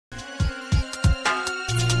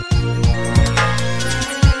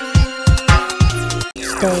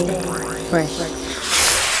Stay fresh.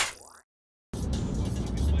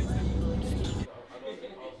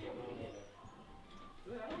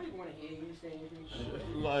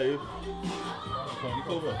 Live. Come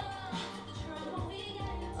over.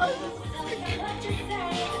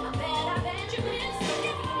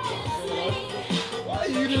 Why are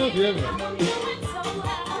you doing up here, man?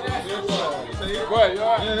 Right, you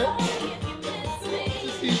alright? Yeah.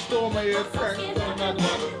 Just see stole my ear crack on the mad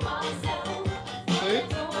one. See?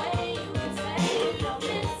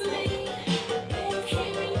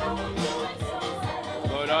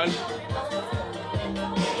 Going on.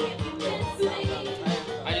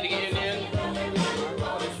 I need to get in there.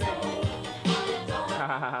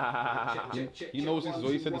 He knows this, so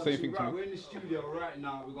he said the same thing to me. We're in the studio right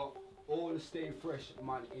now. We got all the StayFresh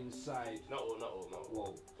man inside. Not all.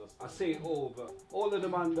 Well, I say all, but all of the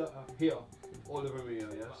man that are here, all of them are here,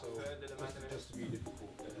 yeah. So just to be difficult.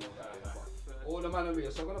 All the man are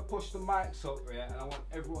here. So I'm gonna push the mics up, yeah, and I want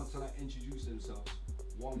everyone to like introduce themselves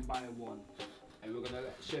one by one, and we're gonna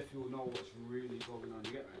let Sheffield know what's really going on.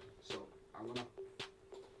 You get me? So I'm gonna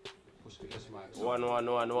push the guest mics. One.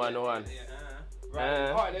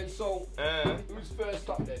 Right, alright then, so who's first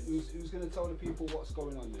up then? Who's gonna tell the people what's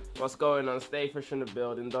going on then? What's going on? StayFresh in the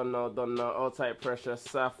building. Don't know. All type pressure.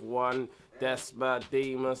 Saf 1, Despa,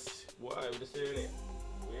 Demas. What? We're just hearing it.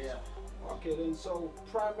 Yeah. Okay then, so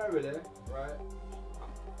primarily, right?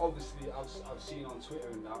 Obviously, I've seen on Twitter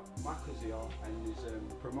and that Macca's here and is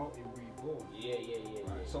promoting Reborn. Yeah.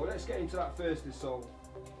 Right, so let's get into that firstly. So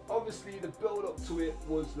obviously the build up to it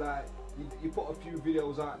was like you put a few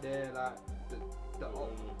videos out there like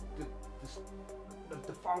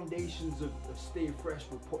the foundations of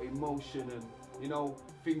StayFresh were put in motion, and you know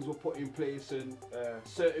things were put in place, and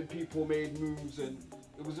certain people made moves, and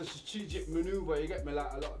it was a strategic maneuver. You get me?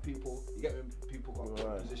 Like a lot of people, you get me? People got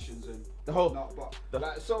good positions and whatnot. But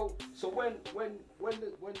like so when the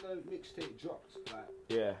mixtape dropped, like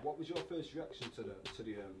what was your first reaction to the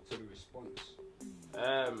response?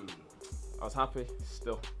 I was happy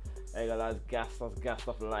still. I was gassed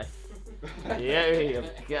off life. Yeah, I'm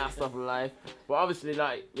gassed off life. But obviously,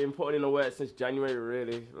 like, been putting in the work since January,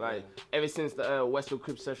 really. Like, ever since the Westwood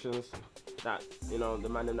Crib sessions, that, you know, the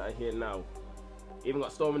man that I hear now. Even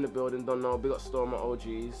got Storm in the building, don't know, big got Storm at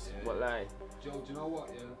OGs. But, like, Joe, do you know what,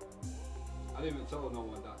 I didn't even tell no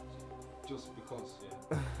one that, just because,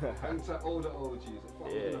 older OGs. I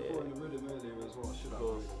was going to throw in the rhythm earlier as well, should I?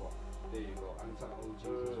 There you go, OGs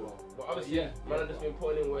as well. But obviously, man, I've just been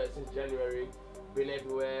putting in work since January. Been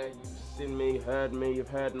everywhere, you've seen me, heard me, you've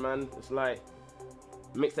heard, man. It's like,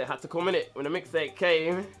 mixtape had to come in it. When the mixtape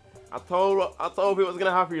came, I told people it was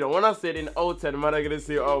gonna happen. You know, when I said in 010, man, I'm gonna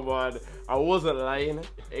see, oh man, I wasn't lying.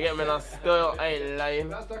 You get me? And I still ain't lying.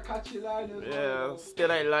 That's the catchy line as well. Yeah,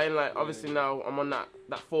 still ain't lying. Like, obviously now I'm on that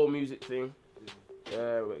full music thing.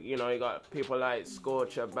 You know, you got people like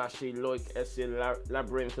Scorcher, Bashi, Loic, Essie,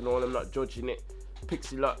 Labyrinth, and all them not judging it.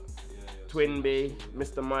 Pixie Lot, Twin B,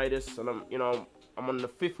 Mr. Midas, and I'm on the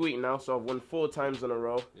 5th week now, so I've won 4 times in a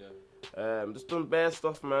row. Just done bare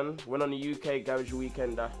stuff, man. Went on the UK Garage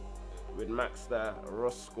Weekender with Macca,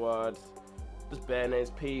 Ross Squad, just bare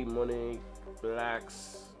names, P, Money,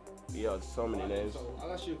 Blacks, yeah, so many names. So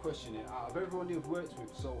I'll ask you a question here. Out of everyone you've worked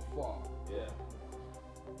with so far,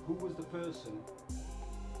 who was the person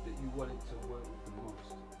that you wanted to work with the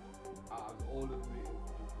most? Out of all of them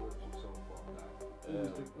you've worked with so far, like,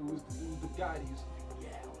 who was the guy that you said,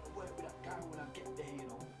 I want to work with that guy when I get there, you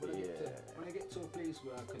know? When I get to a place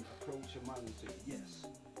where I can approach a man and say, yes,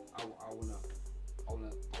 I wanna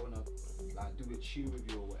like do a tune with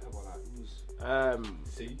you or whatever, like who's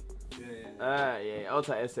See?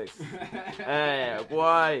 Alta Essex.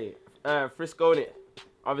 Boy, Frisco in it.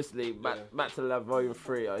 Obviously, back to Love Volume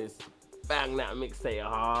 3. I just bang that mixtape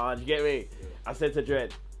hard. You get me? I said to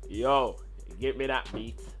Dread, yo, get me that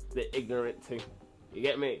beat, the ignorant thing. You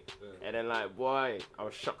get me? And then like, boy, I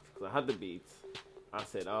was shocked because I had the beats. I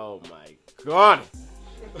said, oh my god.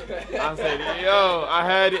 I said, yo, I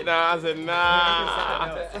heard it now. I said,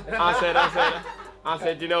 nah. I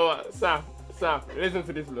said, you know what, Sam, listen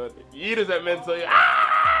to this, Lord. You just that mental.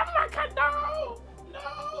 Macca, no.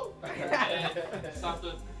 Sam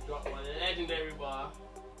dropped my legendary bar,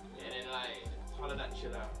 and then like, holler that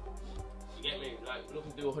chill out. You get me? Like,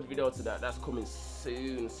 looking to do a hood video to that. That's coming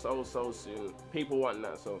soon, so soon. People want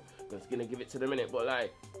that, so I'm just gonna give it to them in it. But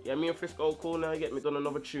like, yeah, me and Frisco cool now. You get me? Done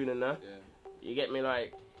another tune in there. You get me?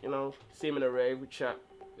 Like, you know, see him in a rave, we chat,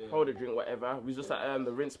 hold a drink, whatever. We was just at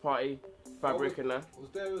the rinse party, Fabric and that. I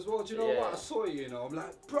was there as well. Do you know what? I saw you, you know. I'm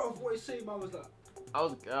like, bro, what you saying, man? I was like, I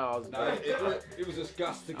was Nah, it was just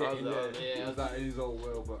gas to get in there. It was like in his old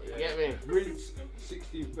world, but you get me? Rinse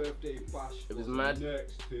 16th birthday bash. It was mad.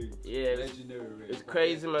 Next thing. Yeah, legendary. It's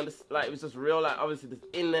crazy, man. Like it was just real. Like obviously, it's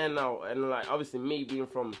in there now, and like obviously me being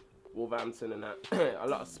from Wolverhampton and that, a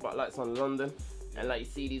lot of spotlights on London, and like you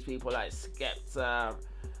see these people like Skepta,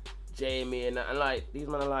 Jamie and that, and like these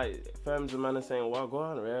men are like firms and man are saying, well, go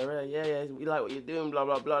on, yeah, we like what you're doing, blah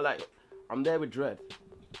blah blah. Like I'm there with Dread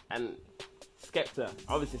and Skepta.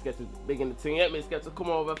 Obviously Skepta's big in the thing. Yeah, me Skepta come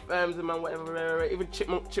over, firms and man, whatever. Even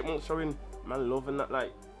Chipmunk showing man love and that,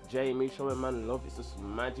 like Jamie showing man love. It's just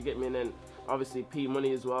mad, you get me. And then obviously P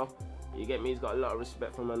Money as well. You get me. He's got a lot of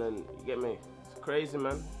respect for man, and you get me. It's crazy,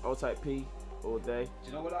 man. All type P all day. Do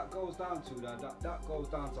you know what that goes down to? That goes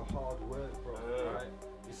down to hard work, bro. Right?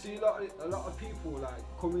 You see a lot of people like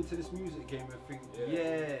come into this music game and think,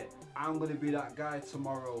 yeah, I'm gonna be that guy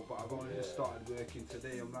tomorrow, but I've only just started working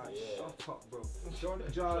today. I'm like, shut up, bro. Do you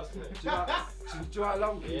know how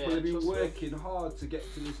long people have been working hard to get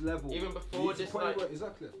to this level? Even before this, like,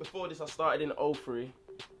 exactly. Before this, I started in 03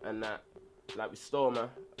 and that, like with Stormer.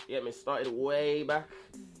 Yeah, me started way back,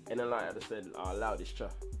 and then like I just said, I'll allow this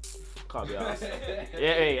track. Can't be arsed.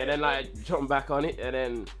 And then like jump back on it, and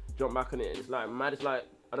it's like mad. It's like,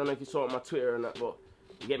 I don't know if you saw it on my Twitter and that, but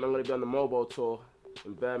you get me, I'm gonna be on the mobile tour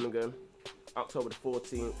in Birmingham, October the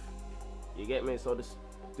 14th. You get me? So just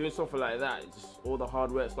doing something like that, it's just all the hard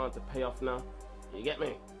work starting to pay off now. You get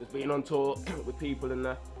me? Just being on tour with people and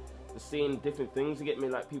that, just seeing different things. You get me?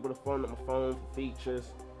 Like people are phoning up my phone for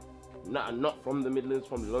features. Not from the Midlands,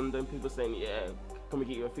 from London. People saying, yeah, can we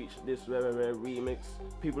get you a feature? This rare remix.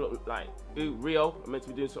 People like Rio. I'm meant to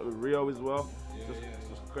be doing something with Rio as well. It's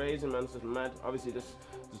just crazy, man. It's just mad. Obviously, just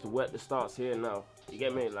the work that starts here now. You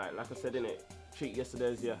get me? Like I said, innit? Treat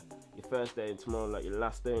yesterday as your first day, and tomorrow like your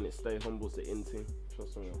last day, and it stay humble. It's the in thing.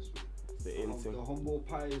 Trust me. It's the in thing. The humble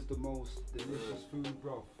pie is the most delicious food,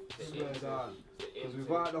 bro. Swear down. Because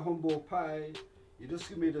without the humble pie, you're just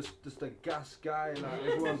gonna be just a gas guy. Like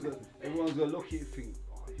everyone's gonna look at you and think,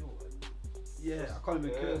 oh yo, I can't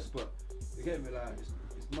even curse, but you get me? Like it's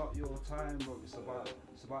not your time, bro. It's about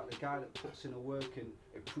the guy that puts in the work and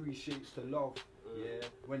appreciates the love. Yeah,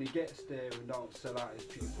 when he gets there and don't sell out his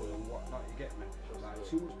people and whatnot, you get me? Like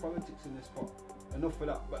too much politics in this pot. Enough of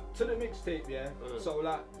that. But to the mixtape, so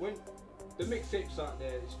like when the mixtape's out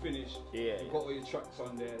there, it's finished. You've got all your tracks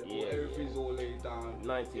on there. Everything's all laid down.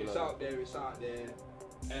 It's out there.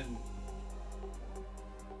 And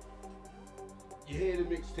you hear the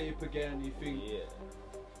mixtape again, you think,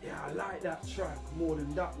 I like that track more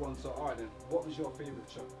than that one. So alright then, what was your favourite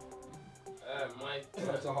track?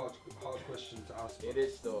 That's a hard question to ask. It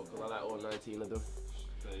is though, because I like all 19 of them.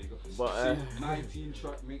 There you go. But 19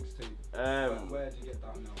 track mixtape. Where did you get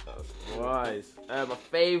that now? That's wise. My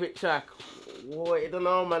favourite track. I don't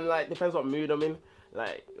know, man. Like depends what mood I'm in.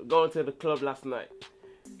 Like going to the club last night.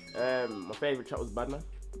 My favourite track was Badman.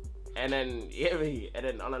 And then and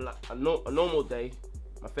then on a normal day,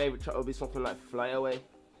 my favourite track would be something like Fly Away.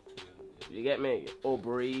 You get me? Or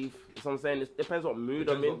Breathe. You know what I'm saying? It depends what mood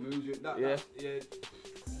I'm in. That's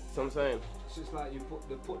what I'm saying. It's just like you put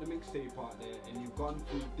the mixtape out there and you've gone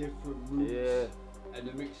through different routes. And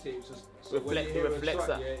the mixtape's just reflects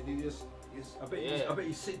that. I bet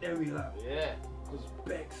you sit there and you're like, because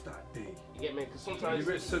Beck's that day. You get me? Because sometimes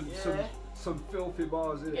you read some filthy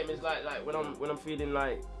bars in it. You get me? It's like when I'm feeling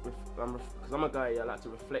like, because I'm a guy, I like to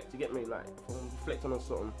reflect. You get me? Like if I'm reflecting on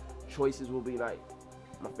something, choices will be like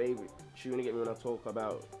my favourite tune. You get me? When I talk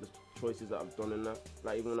about the choices that I've done in that.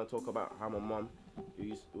 Like even when I talk about how my mum,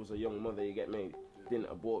 who was a young mother, you get me,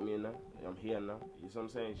 didn't abort me in that. I'm here now. You know what I'm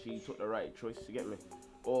saying? She took the right choice. You get me?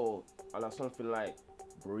 Or I like something like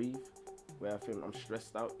Breathe, where I feel I'm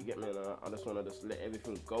stressed out. You get me? And I just want to just let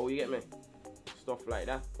everything go. You get me? Stuff like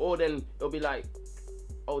that. Or then it'll be like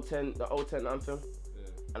the 010 anthem,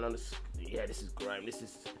 and I'm just this is grime. This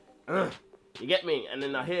is you get me? And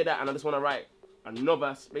then I hear that and I just want to write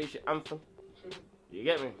another spaceship anthem. You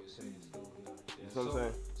get me? You know what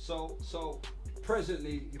I'm saying? So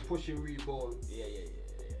presently you're pushing Reborn.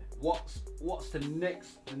 What's the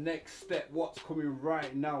next step? What's coming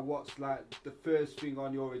right now? What's like the first thing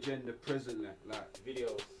on your agenda presently? Like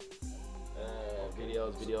videos,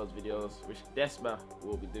 which Despa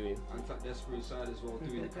will be doing. And Despa inside as well,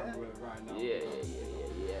 doing the camera work right now. Yeah.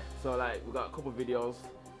 So like we got a couple videos.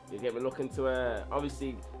 You get me? Looking to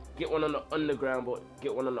obviously get one on the underground, but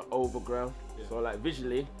get one on the overground. So like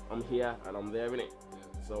visually, I'm here and I'm there, innit?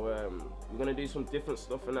 So we're gonna do some different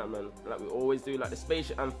stuff in that, man. Like we always do, like the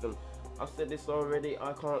spaceship anthem. I've said this already.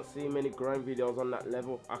 I can't see many grime videos on that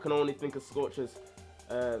level. I can only think of Scorcher's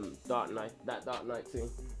Dark Night, that Dark Night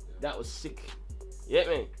thing. That was sick. You get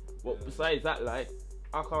me? But besides that, like,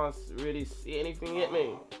 I can't really see anything. You get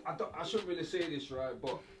me? I shouldn't really say this, right?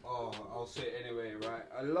 But I'll say it anyway, right?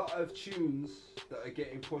 A lot of tunes that are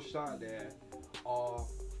getting pushed out there are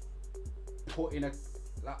put in a,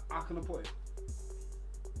 like, how can I put it?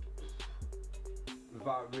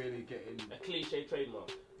 Without really getting A cliche trademark.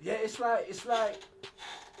 Yeah, it's like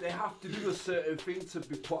they have to do a certain thing to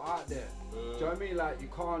be put out there. Do you know what I mean? Like you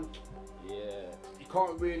can't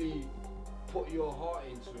really put your heart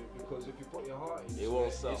into it, because if you put your heart into it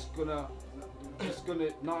won't sell. It's gonna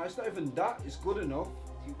no, it's not even that, it's good enough.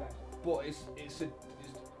 But it's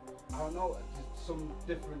I don't know, there's some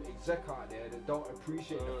different exec out there that don't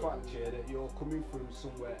appreciate the fact that you're coming from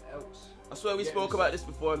somewhere else. I swear we spoke about this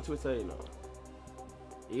before on Twitter, you know.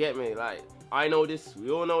 You get me? Like, I know this, we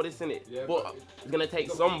all know this, innit? Yeah, but it's gonna take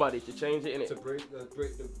somebody to change it, innit? To break the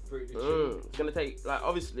chain. It's gonna take, like,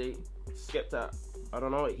 obviously, Skepta, I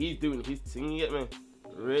don't know, he's doing his thing, you get me?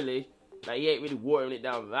 Really? Like, he ain't really watering it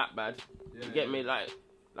down that bad. You get me? Like,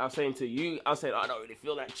 I was saying to you, I was saying, I don't really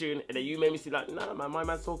feel that tune, and then you made me see, like, nah, man, my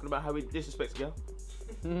man's talking about how he disrespects girl.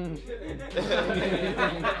 You know what I'm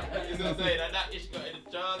saying? Like, that ish got in the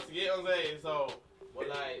chance, you get what I'm saying? So, but,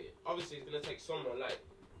 like, obviously, it's gonna take someone, like,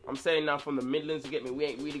 I'm saying now from the Midlands, you get me, we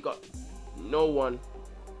ain't really got no one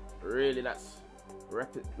really that's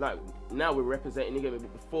like now we're representing, you get me,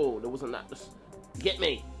 but before there wasn't that, just, you get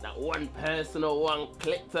me, that one person or one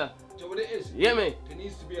collector. Do you know what it is? You get me? There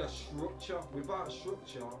needs to be a structure. Without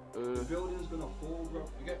structure, the building's gonna fall, bro.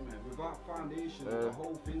 You get me? Without foundation, the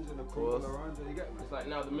whole thing's gonna crumble around it. You get me? It's like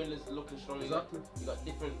now the Midlands are looking strong. Exactly. You got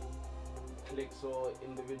different cliques or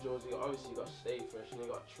individuals. Obviously you got StayFresh, and you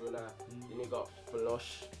got Triller, then you got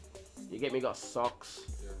Flush. You get me? You got Socks.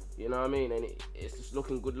 You know what I mean? And it's just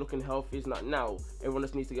looking good, looking healthy. It's not now. Everyone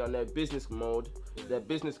just needs to get on their business mode, their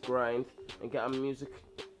business grind, and get on music.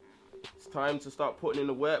 It's time to start putting in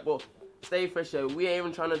the work. But StayFresh, we ain't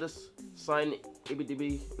even trying to just sign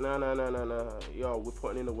ibby. No. Yo, we're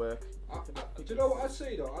putting in the work. Do you know what I'd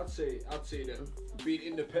say though? I'd say that being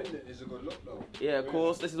independent is a good look though. Yeah, of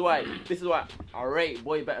course. This is why I rate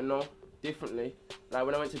Boy Better Know differently. Like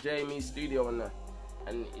when I went to Jamie's studio and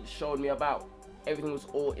it showed me about everything was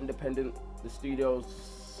all independent. The studio's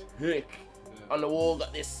sick. Yeah. On the wall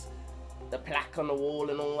got the plaque on the wall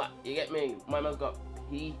and all that. You get me? My man's got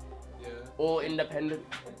all independent.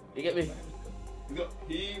 You get me? You got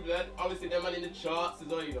blood. Obviously them man in the charts as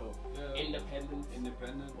well, you know. Yeah.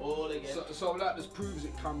 Independent. All again. So that just proves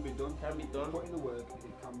it can be done. Can be done. Put in the work, it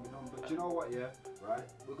can be done. But do you know what, right?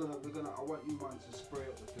 We're gonna I want you man to spray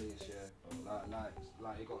up the place,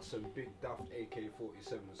 like you got some big daft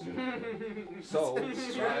AK-47s. So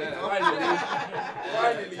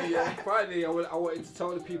finally, I wanted to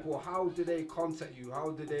tell the people, how do they contact you?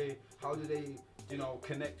 How do they you know,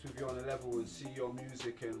 connect with you on a level and see your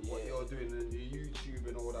music and what you're doing and your YouTube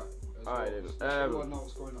and all that. Alright then. Everyone knows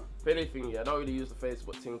what's going on. If anything, I don't really use the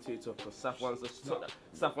Facebook thing too tough, because Safwan's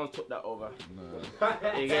took that over. No.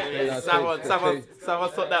 You get me?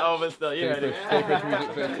 Safwan's took that over still. You heard it.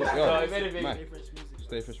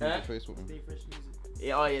 StayFresh Music Facebook.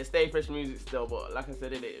 Yeah, StayFresh Music still, but like I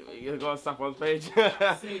said, you go on Safwan's page.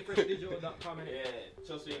 StayFreshDigital.com. Yeah,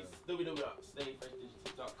 trust me,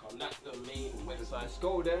 www.stayfreshdigital.com. That's the main website. Just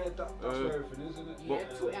go there, that's where everything is, isn't it? Yeah,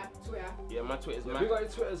 Twitter. Yeah, my Twitter's Macca. We got your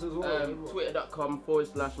Twitters as well.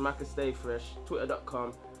 Twitter.com/MaccaStayFresh.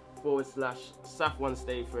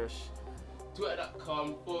 Twitter.com/Safwan_StayFresh.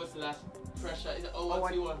 Twitter.com/pressure. Is it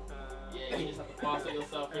 0121? Yeah, you just have to pass it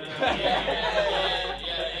yourself. Yeah.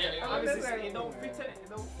 Obviously, it don't fit. It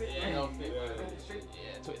don't fit. Yeah, it don't fit.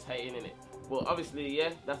 Yeah, Twitter's hating, innit? Well, obviously,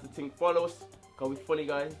 that's the thing. Follow us, cause we funny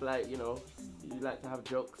guys. Like, you know, you like to have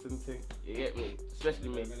jokes and things. You get me? Especially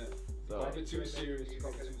me. So, can't be too serious.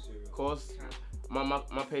 Of course, my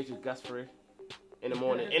page is gas free. In the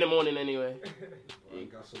morning. Anyway.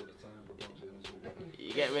 Gas all the time.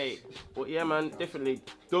 You get me? But yeah, man, definitely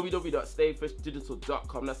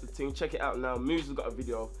www.stayfreshdigital.com. That's the thing. Check it out now. Muse's got a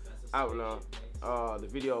video out now. The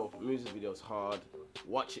music video is hard.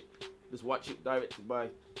 Watch it. Just watch it. Directed by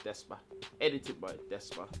Despa. Edited by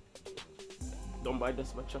Despa. Done by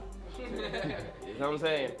Despa, cha. You know what I'm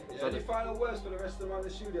saying? So any final words for the rest of them in the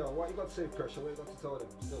studio? What you got to say, Pressure? What you got to tell them?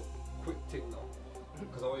 Still, quick tick though.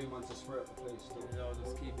 Because I want you man to spray up the place still. You know,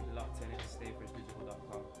 just keep it locked in. It's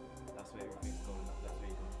StayFreshDigital.com. That's where everything's going up. That's where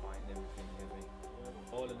you can find everything.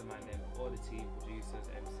 All of the man, all the team, producers,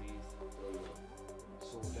 MCs.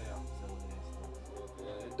 So there.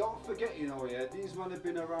 don't forget, you know, yeah, these men have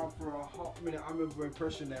been around for a hot minute. I remember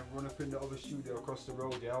impressing them run up in the other studio across the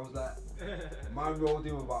road. Yeah, I was like, man rolled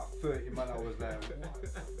in with about 30 man. I was like,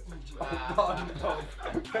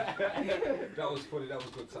 that was funny. That was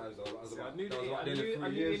good times though. That was about, I knew that was about the nearly 3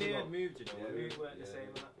 years engineer ago. had moved, you know. Yeah, I knew it weren't the yeah. same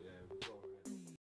and that.